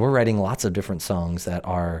 And we're writing lots of different songs that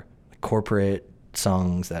are corporate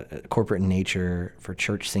songs, that corporate in nature for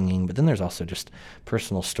church singing, but then there's also just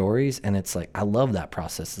personal stories. And it's like, I love that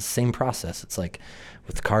process. It's the same process. It's like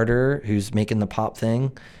with Carter, who's making the pop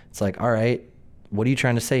thing. It's like, all right, what are you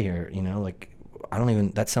trying to say here? Like,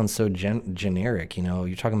 that sounds so generic,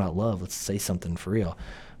 you're talking about love. Let's say something for real.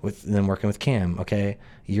 Then working with Cam. Okay.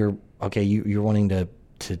 You're wanting to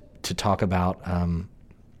talk about, trying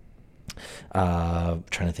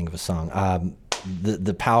to think of a song,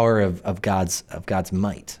 the power of God's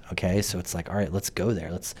might. Okay. So it's like, all right, let's go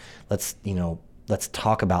there. Let's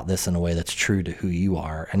talk about this in a way that's true to who you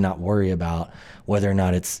are and not worry about whether or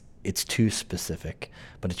not it's too specific,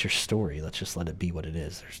 but it's your story. Let's just let it be what it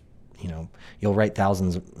is. There's, you'll write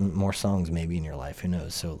thousands more songs maybe in your life. Who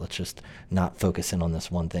knows? So let's just not focus in on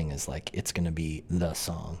this one thing as like, it's going to be the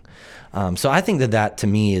song. So I think that to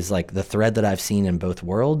me is like the thread that I've seen in both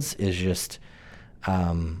worlds is just,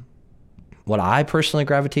 what I personally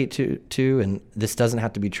gravitate to, and this doesn't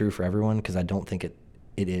have to be true for everyone because I don't think it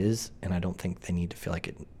is, and I don't think they need to feel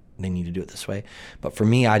like they need to do it this way. But for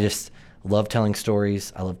me, I just love telling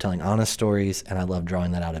stories. I love telling honest stories, and I love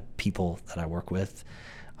drawing that out of people that I work with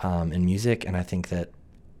in music. And I think that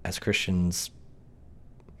as Christians,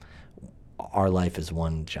 our life is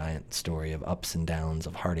one giant story of ups and downs,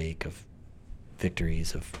 of heartache, of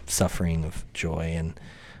victories, of suffering, of joy. And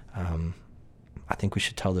I think we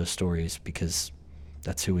should tell those stories because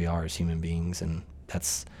that's who we are as human beings. And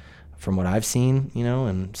that's, from what I've seen,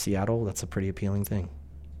 in Seattle, that's a pretty appealing thing.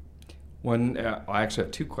 I actually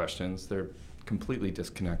have two questions. They're completely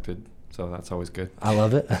disconnected, so that's always good. I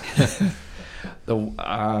love it. The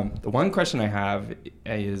one question I have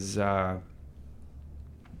is,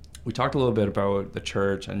 we talked a little bit about the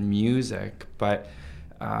church and music, but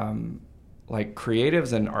like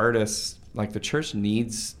creatives and artists, like the church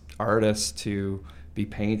needs artists to be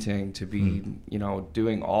painting, to be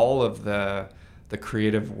doing all of the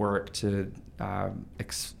creative work to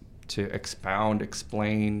expound,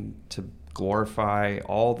 explain, to glorify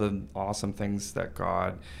all the awesome things that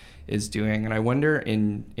God is doing. And I wonder,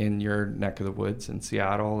 in your neck of the woods in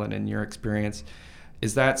Seattle and in your experience,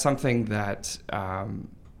 is that something that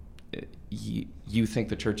you think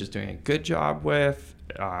the church is doing a good job with?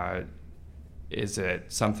 Is it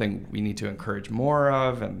something we need to encourage more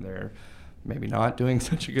of and they're maybe not doing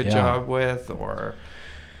such a good job with? Or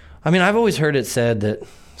I mean, I've always heard it said that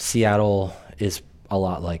Seattle is a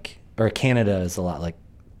lot like, or Canada is a lot like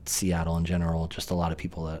Seattle in general. Just a lot of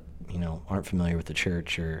people that, aren't familiar with the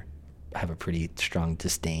church or have a pretty strong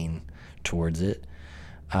disdain towards it.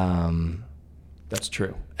 That's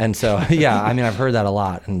true. And so, yeah, I mean, I've heard that a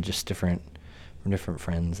lot, and just different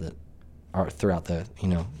friends that are throughout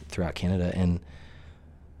Canada. And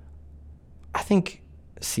I think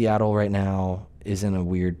Seattle right now is in a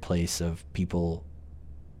weird place of people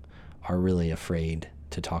are really afraid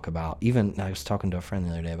to talk about. Even I was talking to a friend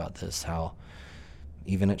the other day about this, how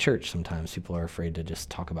even at church sometimes people are afraid to just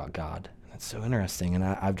talk about God. And it's so interesting. And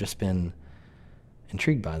I've just been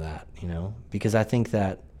intrigued by that, because I think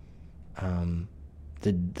that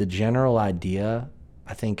the general idea,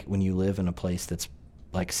 I think when you live in a place that's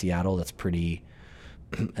like Seattle, that's pretty,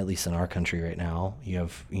 at least in our country right now, you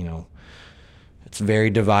have, it's very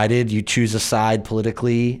divided. You choose a side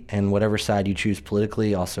politically, and whatever side you choose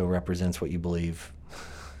politically also represents what you believe,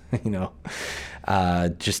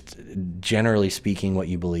 just generally speaking, what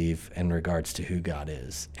you believe in regards to who God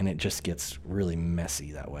is. And it just gets really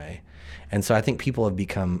messy that way. And so I think people have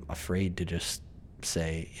become afraid to just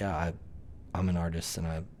say, yeah, I'm an artist and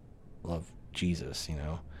I love Jesus,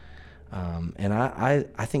 and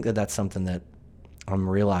I think that that's something that I'm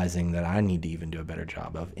realizing that I need to even do a better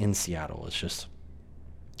job of in Seattle. It's just,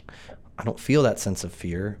 I don't feel that sense of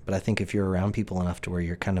fear, but I think if you're around people enough to where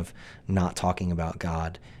you're kind of not talking about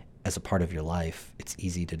God as a part of your life, it's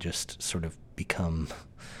easy to just sort of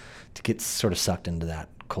get sort of sucked into that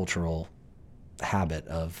cultural habit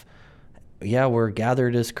of, yeah, we're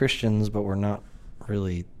gathered as Christians, but we're not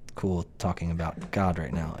really cool talking about God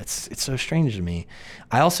right now. It's so strange to me.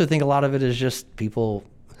 I also think a lot of it is just people,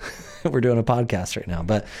 we're doing a podcast right now,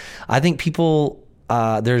 but I think people,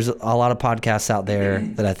 there's a lot of podcasts out there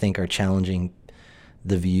that I think are challenging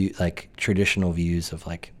the view, like traditional views of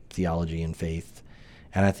like theology and faith.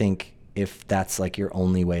 And I think if that's like your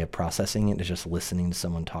only way of processing it is just listening to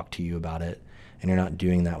someone talk to you about it, and you're not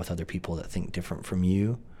doing that with other people that think different from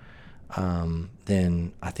you,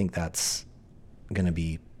 then I think that's going to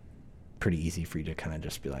be pretty easy for you to kind of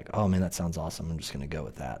just be like, oh man, that sounds awesome, I'm just going to go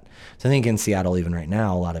with that. So I think in Seattle, even right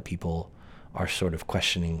now, a lot of people are sort of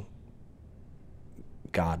questioning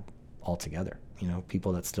God altogether.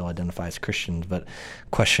 People that still identify as Christians, but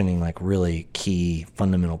questioning like really key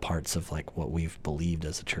fundamental parts of like what we've believed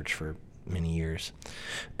as a church for many years.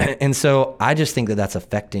 And so I just think that that's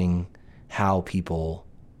affecting how people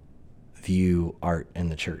view art in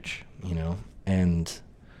the church, and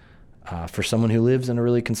for someone who lives in a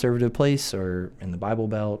really conservative place or in the Bible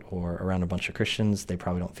Belt or around a bunch of Christians, they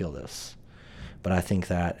probably don't feel this. But I think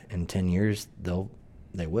that in 10 years,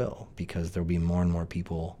 they will, because there'll be more and more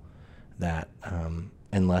people that,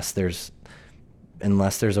 unless there's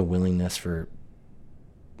a willingness for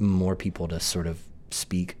more people to sort of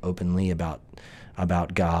speak openly about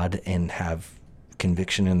God and have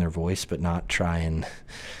conviction in their voice, but not try and,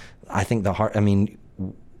 I think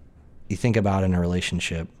you think about in a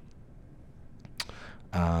relationship,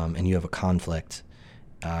 and you have a conflict,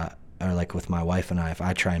 or like with my wife and I, if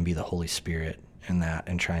I try and be the Holy Spirit in that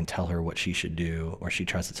and try and tell her what she should do, or she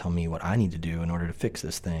tries to tell me what I need to do in order to fix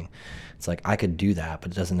this thing, it's like I could do that,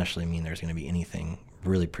 but it doesn't necessarily mean there's going to be anything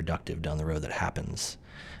really productive down the road that happens.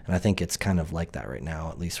 And I think it's kind of like that right now,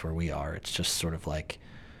 at least where we are. It's just sort of like,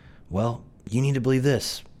 well, you need to believe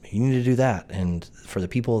this, you need to do that. And for the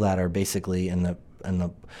people that are basically in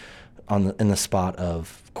the spot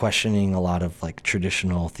of questioning a lot of like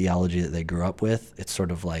traditional theology that they grew up with, it's sort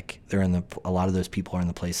of like a lot of those people are in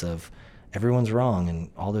the place of everyone's wrong and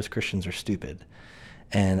all those Christians are stupid.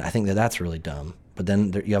 And I think that that's really dumb. But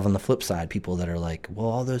then you have on the flip side people that are like, well,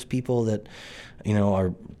 all those people that,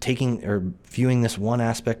 are taking or viewing this one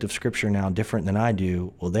aspect of Scripture now different than I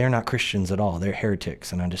do, well, they're not Christians at all. They're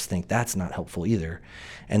heretics. And I just think that's not helpful either.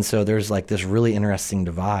 And so there's like this really interesting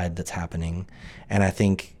divide that's happening. And I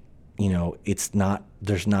think,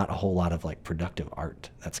 there's not a whole lot of like productive art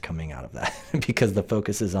that's coming out of that because the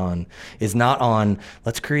focus is not on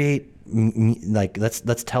let's create, like,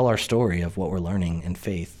 let's tell our story of what we're learning in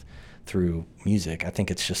faith through music. I think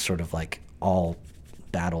it's just sort of like all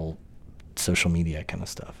battle social media kind of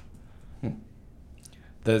stuff.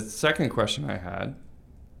 The second question I had,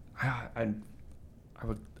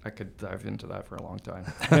 I could dive into that for a long time,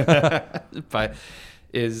 but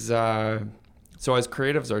is, so as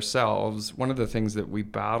creatives ourselves, one of the things that we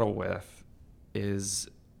battle with is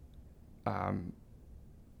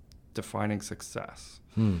defining success.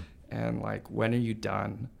 And like, when are you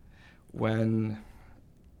done?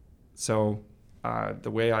 So the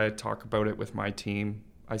way I talk about it with my team,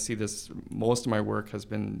 I see this, most of my work has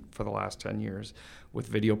been for the last 10 years with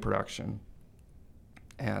video production.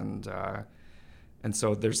 And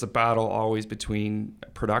so there's a battle always between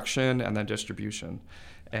production and then distribution.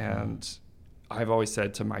 And I've always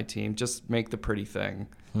said to my team, just make the pretty thing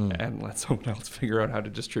and let someone else figure out how to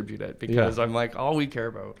distribute it. Because I'm like, all we care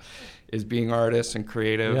about is being artists and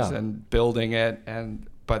creatives and building it.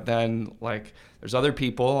 But then like there's other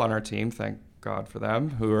people on our team, thank God for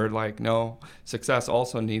them, who are like, no, success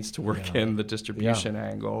also needs to work in the distribution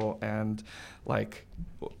angle. And like,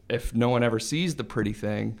 if no one ever sees the pretty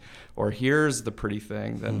thing or hears the pretty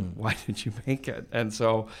thing, then why did you make it? And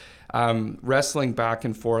so wrestling back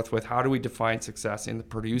and forth with how do we define success in the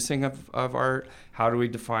producing of art? How do we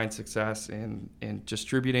define success in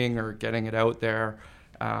distributing or getting it out there?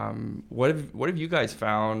 What have you guys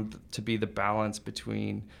found to be the balance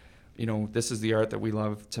between, you know, this is the art that we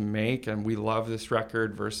love to make and we love this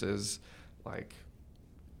record versus like,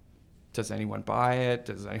 does anyone buy it?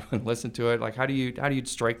 Does anyone listen to it? Like, how do you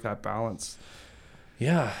strike that balance?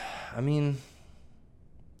 Yeah, I mean,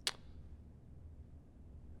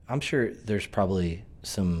 I'm sure there's probably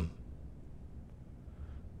some.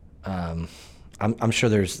 I'm sure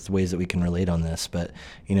there's ways that we can relate on this, but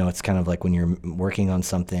you know, it's kind of like when you're working on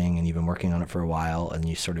something and you've been working on it for a while, and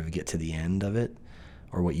you sort of get to the end of it,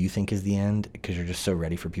 or what you think is the end, because you're just so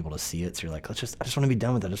ready for people to see it. So you're like, I just want to be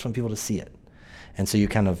done with it. I just want people to see it. And so you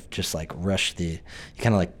kind of just like you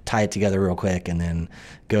kind of like tie it together real quick and then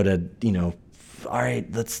go to, you know, all right,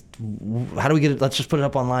 how do we get it? Let's just put it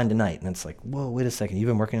up online tonight. And it's like, whoa, wait a second. You've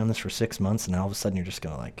been working on this for 6 months and now all of a sudden you're just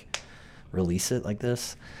going to like release it like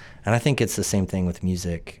this. And I think it's the same thing with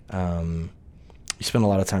music. You spend a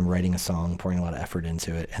lot of time writing a song, pouring a lot of effort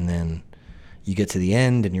into it. And then you get to the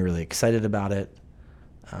end and you're really excited about it.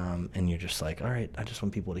 And you're just like, all right, I just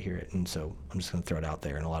want people to hear it. And so I'm just going to throw it out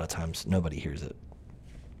there. And a lot of times nobody hears it.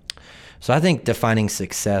 So I think defining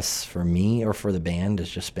success for me or for the band has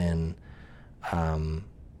just been,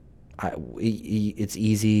 it's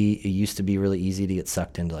easy. It used to be really easy to get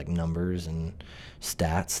sucked into like numbers and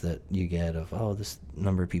stats that you get of, oh, this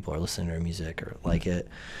number of people are listening to our music or like it.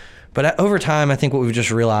 But over time, I think what we've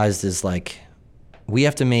just realized is like, we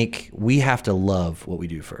have to love what we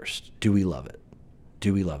do first. Do we love it?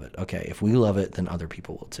 Do we love it? Okay, if we love it, then other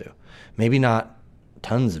people will too. Maybe not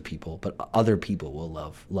tons of people, but other people will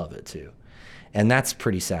love it too. And that's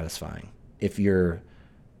pretty satisfying if you're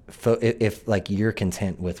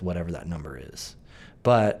content with whatever that number is.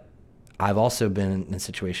 But I've also been in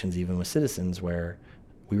situations, even with Citizens, where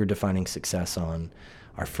we were defining success on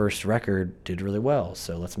our first record did really well,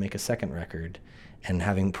 so let's make a second record. And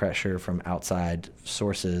having pressure from outside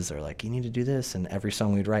sources are like, you need to do this. And every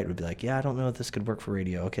song we'd write would be like, yeah, I don't know if this could work for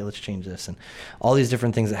radio. Okay, let's change this. And all these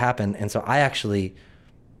different things that happen. And so I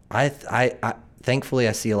thankfully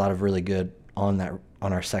I see a lot of really good on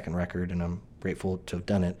our second record, and I'm grateful to have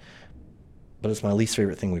done it. But it's my least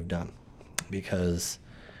favorite thing we've done, because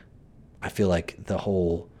I feel like the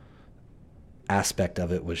whole aspect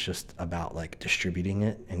of it was just about like distributing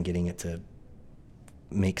it and getting it to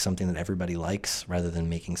make something that everybody likes rather than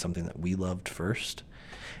making something that we loved first.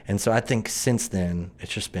 And so I think since then,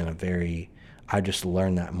 it's just been I just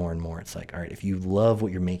learned that more and more. It's like, all right, if you love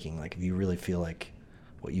what you're making, like if you really feel like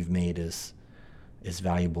what you've made is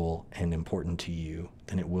valuable and important to you,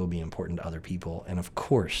 then it will be important to other people. And of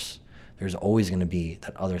course, there's always going to be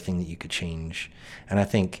that other thing that you could change. And I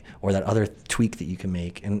think, or that other tweak that you can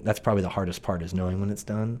make. And that's probably the hardest part, is knowing when it's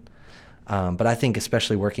done. But I think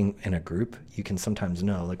especially working in a group, you can sometimes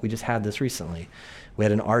know. Like we just had this recently. We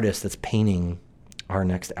had an artist that's painting our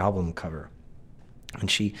next album cover. And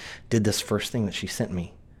she did this first thing that she sent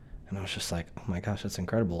me. And I was just like, oh my gosh, that's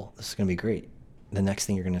incredible. This is going to be great. The next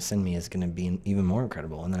thing you're going to send me is going to be even more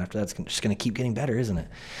incredible. And then after that, it's just going to keep getting better, isn't it?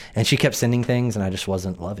 And she kept sending things and I just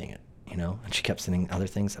wasn't loving it, you know? And she kept sending other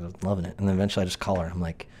things and I was loving it. And then eventually I just call her. I'm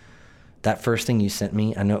like, that first thing you sent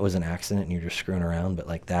me, I know it was an accident and you're just screwing around, but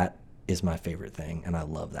like that is my favorite thing, and I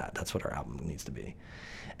love that. That's what our album needs to be.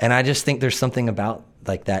 And I just think there's something about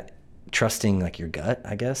like that, trusting like your gut,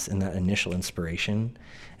 I guess, and that initial inspiration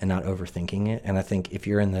and not overthinking it. And I think if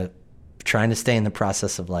you're trying to stay in the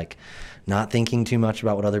process of like not thinking too much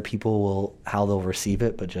about what other people how they'll receive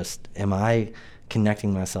it, but just, am I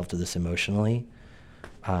connecting myself to this emotionally?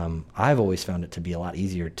 I've always found it to be a lot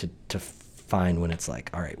easier to find when it's like,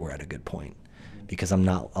 all right, we're at a good point, because I'm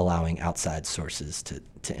not allowing outside sources to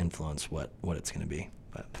influence what it's going to be.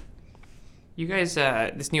 But you guys,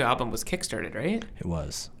 this new album was kickstarted, right? It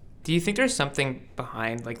was. Do you think there's something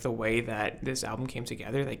behind like the way that this album came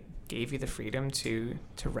together that gave you the freedom to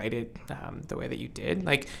write it the way that you did?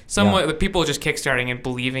 Like somewhat people just kickstarting and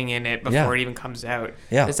believing in it before it even comes out.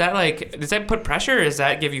 Yeah. Does that put pressure, or does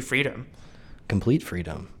that give you freedom? Complete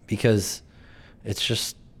freedom, because it's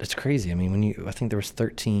crazy. I mean, I think there's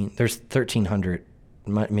 1,300,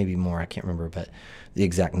 maybe more, I can't remember, but the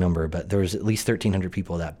exact number, but there was at least 1,300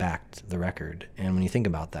 people that backed the record. And when you think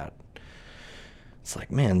about that, it's like,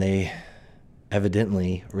 man, they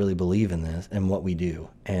evidently really believe in this and what we do.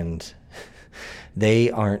 And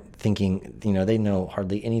they aren't thinking, they know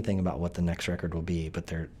hardly anything about what the next record will be, but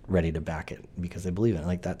they're ready to back it because they believe in it.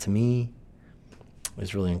 Like, that to me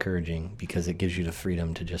is really encouraging, because it gives you the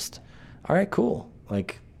freedom to just, all right, cool.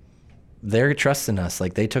 Like, they're trusting us.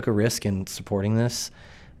 Like, they took a risk in supporting this,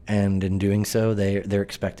 and in doing so, they're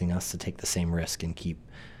expecting us to take the same risk and keep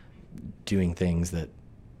doing things that,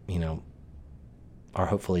 are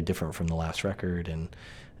hopefully different from the last record, and,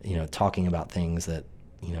 talking about things that,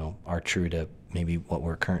 are true to maybe what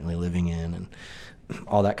we're currently living in, and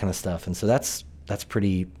all that kind of stuff. And so that's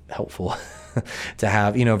pretty helpful to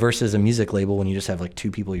have, versus a music label when you just have like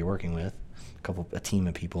 2 people you're working with, a team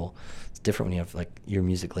of people. It's different when you have, like, your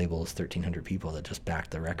music label is 1,300 people that just back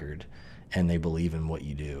the record and they believe in what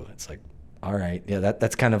you do. It's like, all right, yeah,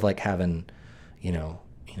 that's kind of like having,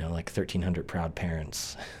 like 1,300 proud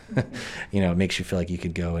parents. It makes you feel like you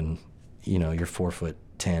could go and, you're 4'10"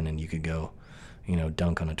 and you could go,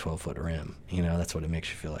 dunk on a 12-foot rim. That's what it makes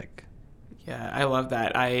you feel like. Yeah, I love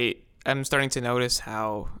that. I'm starting to notice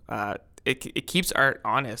how it keeps art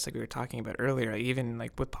honest, like we were talking about earlier. Like, even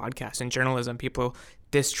like with podcasts and journalism, people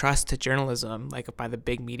distrust to journalism, like, by the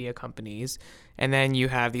big media companies, and then you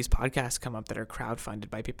have these podcasts come up that are crowdfunded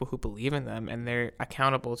by people who believe in them, and they're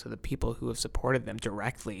accountable to the people who have supported them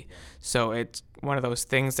directly. So it's one of those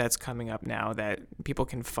things that's coming up now, that people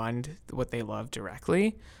can fund what they love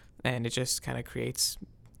directly, and it just kind of creates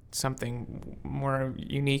something more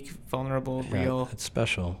unique, vulnerable, real. It's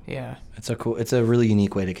special. Yeah. It's a really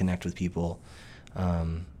unique way to connect with people,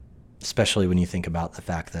 especially when you think about the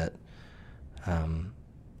fact that,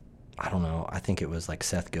 I don't know, I think it was like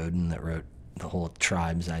Seth Godin that wrote the whole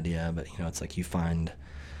tribes idea, but, it's like you find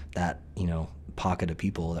that, pocket of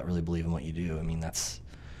people that really believe in what you do. I mean, that's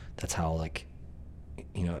how, like,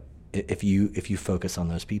 if you focus on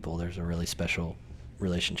those people, there's a really special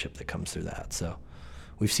relationship that comes through that. So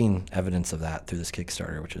we've seen evidence of that through this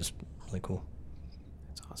Kickstarter, which is really cool.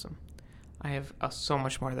 That's awesome. I have so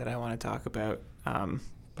much more that I want to talk about,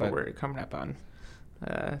 but we're coming up on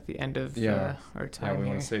the end of our time. Yeah, we here.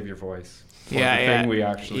 want to save your voice. For Yeah, the yeah. thing we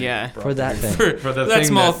actually For that thing. For the that thing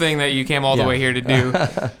small thing that you came all the way here to do.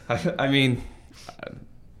 I mean,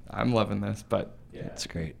 I'm loving this, but It's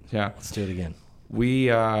great. yeah, Let's do it again. we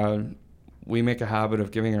make a habit of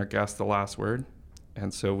giving our guests the last word,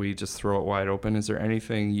 and so we just throw it wide open. Is there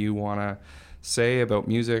anything you want to say about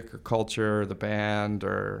music or culture or the band,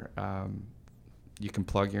 or you can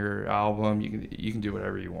plug your album, you can do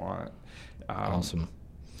whatever you want. Awesome.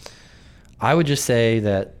 I would just say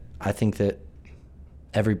that I think that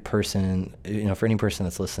every person, for any person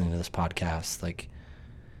that's listening to this podcast, like,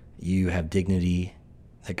 you have dignity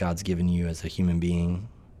that God's given you as a human being.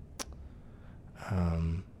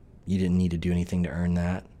 You didn't need to do anything to earn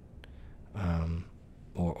that,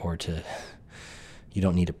 or to. You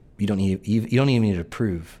don't even need to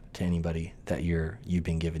prove to anybody that you've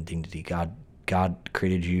been given dignity. God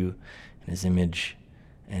created you in His image,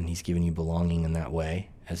 and He's given you belonging in that way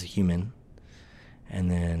as a human. And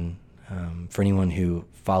then for anyone who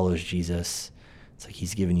follows Jesus, it's like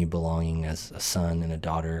He's given you belonging as a son and a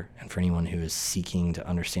daughter. And for anyone who is seeking to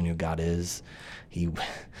understand who God is,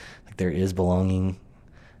 there is belonging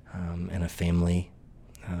and a family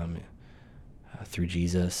through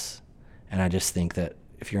Jesus. And I just think that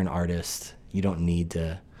if you're an artist, you don't need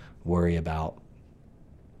to worry about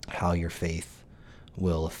how your faith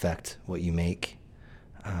will affect what you make,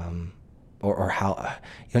 or how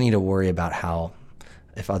you don't need to worry about how,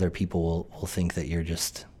 if other people will think that you're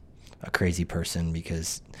just a crazy person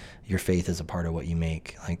because your faith is a part of what you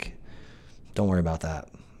make. Like, don't worry about that.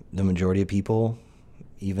 The majority of people,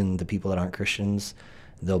 even the people that aren't Christians,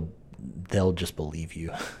 they'll just believe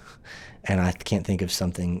you. And I can't think of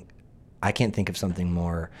something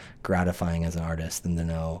more gratifying as an artist than to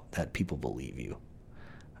know that people believe you,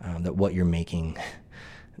 that what you're making,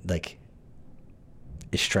 like,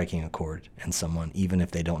 is striking a chord in someone, even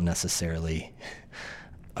if they don't necessarily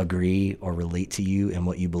agree or relate to you and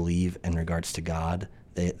what you believe in regards to God.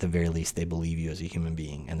 They, at the very least, they believe you as a human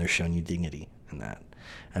being, and they're showing you dignity in that.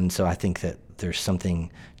 And so I think that there's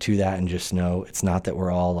something to that, and just know it's not that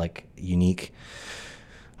we're all like unique,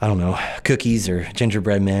 I don't know, cookies or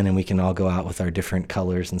gingerbread men, and we can all go out with our different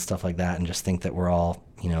colors and stuff like that, and just think that we're all,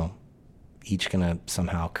 each gonna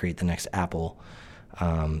somehow create the next Apple.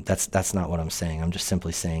 That's not what I'm saying. I'm just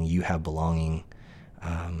simply saying you have belonging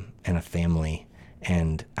and a family,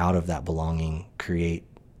 and out of that belonging, create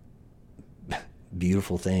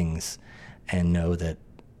beautiful things, and know that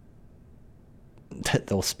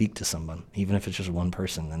they'll speak to someone, even if it's just one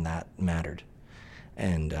person, then that mattered,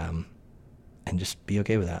 and just be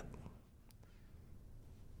okay with that.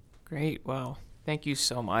 Great. Well, thank you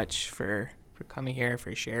so much for coming here,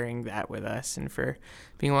 for sharing that with us, and for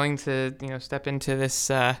being willing to, step into this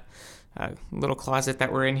little closet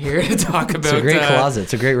that we're in here to talk about. It's a great closet.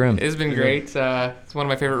 It's a great room. It's been great. It's one of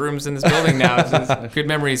my favorite rooms in this building now. It's good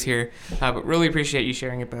memories here. But really appreciate you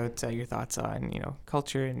sharing about your thoughts on,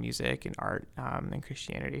 culture and music and art and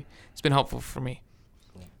Christianity. It's been helpful for me.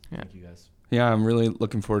 Cool. Yeah. Thank you guys. Yeah, I'm really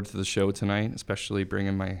looking forward to the show tonight, especially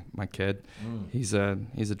bringing my kid. He's a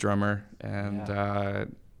drummer,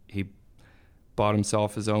 and he bought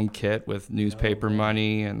himself his own kit with newspaper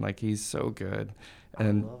money, and like he's so good.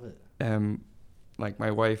 And I love it. Like my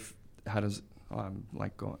wife had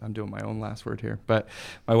I'm doing my own last word here, but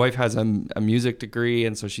my wife has a music degree,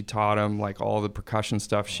 and so she taught him like all the percussion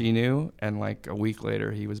stuff she knew, and like a week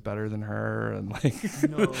later he was better than her, and like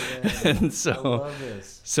No way. and so I love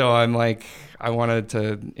this. so I'm like, I wanted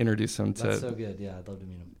to introduce him to. That's so good. Yeah, I'd love to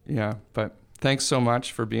meet him. Yeah, but thanks so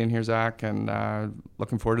much for being here, Zach, and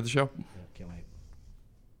looking forward to the show. Yeah, can't wait.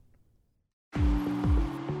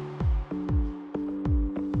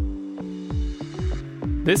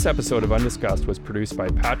 This episode of Undiscussed was produced by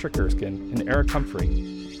Patrick Erskine and Eric Humphrey.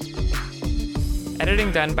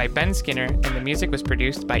 Editing done by Ben Skinner, and the music was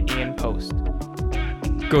produced by Ian Post.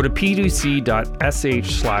 Go to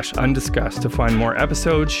p2c.sh/undiscussed to find more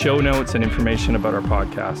episodes, show notes, and information about our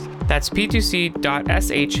podcast. That's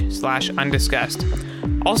p2c.sh/undiscussed.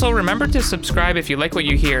 Also, remember to subscribe if you like what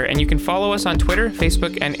you hear, and you can follow us on Twitter,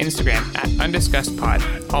 Facebook, and Instagram at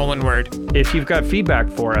undiscussedpod, all one word. If you've got feedback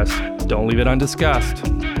for us, don't leave it undiscussed.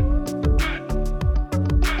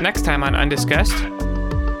 Next time on Undiscussed.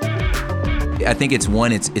 I think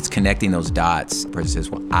it's connecting those dots. The person says,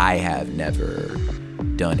 well, I have never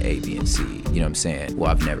done A, B, and C. You know what I'm saying? Well,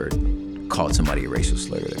 I've never called somebody a racial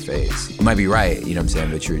slur to their face. You might be right, you know what I'm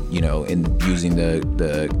saying? But you're, in using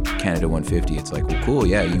the Canada 150, it's like, well, cool,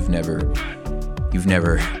 yeah, you've never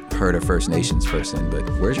heard a First Nations person, but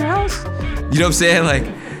where's your house? You know what I'm saying? Like,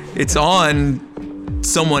 it's on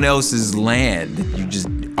someone else's land. You just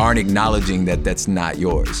aren't acknowledging that that's not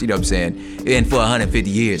yours. You know what I'm saying? And for 150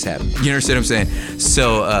 years happened. You understand what I'm saying?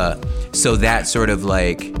 So that sort of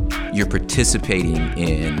like, you're participating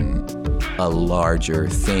in a larger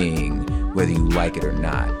thing, whether you like it or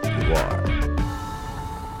not, you are.